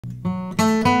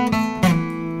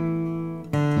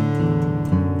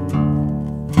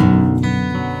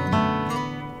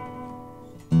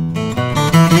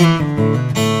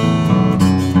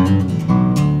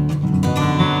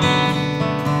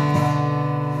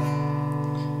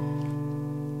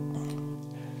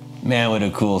Man, what a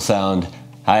cool sound.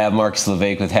 Hi, I'm Mark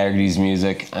Slavake with Haggerty's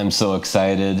Music. I'm so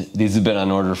excited. These have been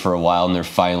on order for a while and they're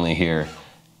finally here.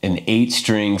 An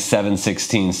 8-string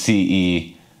 7/16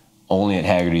 CE, only at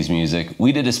Haggerty's Music.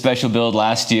 We did a special build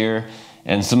last year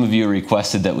and some of you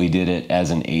requested that we did it as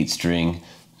an 8-string.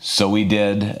 So we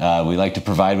did. We like to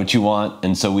provide what you want,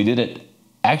 and so we did it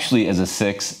actually as a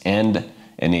 6 and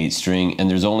an 8-string, and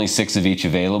there's only 6 of each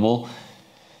available.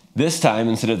 This time,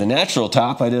 instead of the natural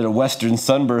top, I did a Western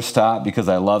Sunburst top because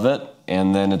I love it,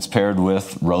 and then it's paired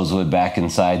with rosewood back and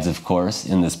sides, of course,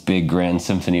 in this big grand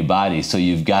symphony body. So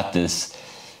you've got these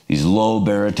low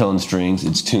baritone strings.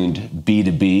 It's tuned B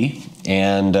to B,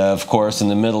 and of course in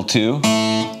the middle too,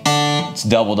 it's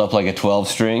doubled up like a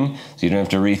 12-string, so you don't have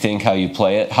to rethink how you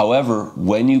play it. However,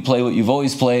 when you play what you've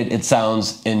always played, it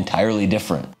sounds entirely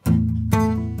different.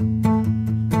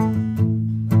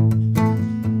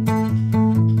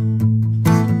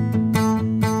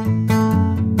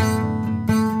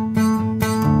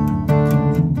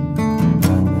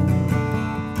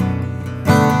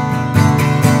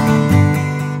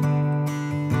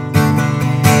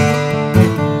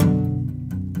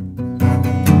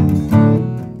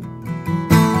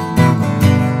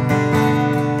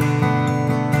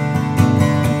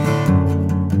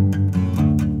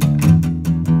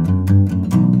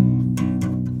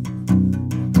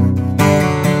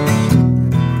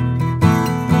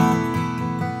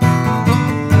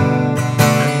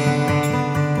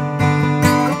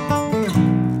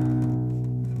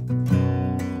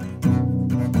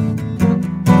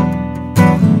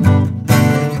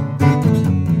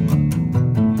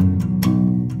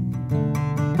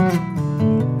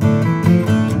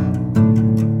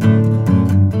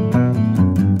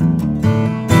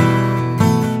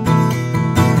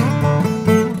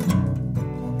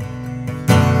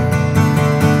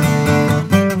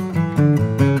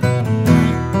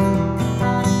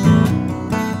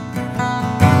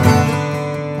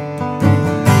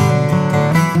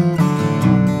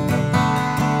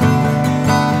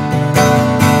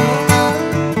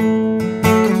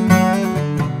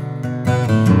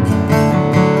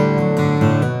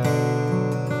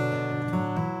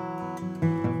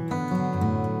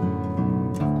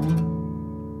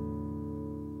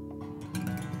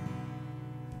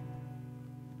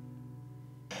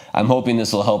 I'm hoping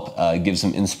this will help give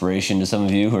some inspiration to some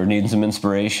of you who are needing some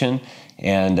inspiration,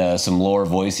 and some lower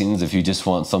voicings if you just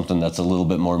want something that's a little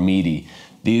bit more meaty.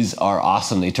 These are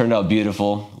awesome. They turned out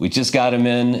beautiful. We just got them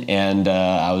in, and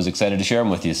I was excited to share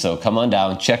them with you. So come on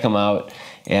down, check them out,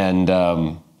 and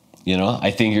you know,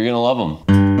 I think you're gonna love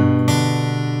them.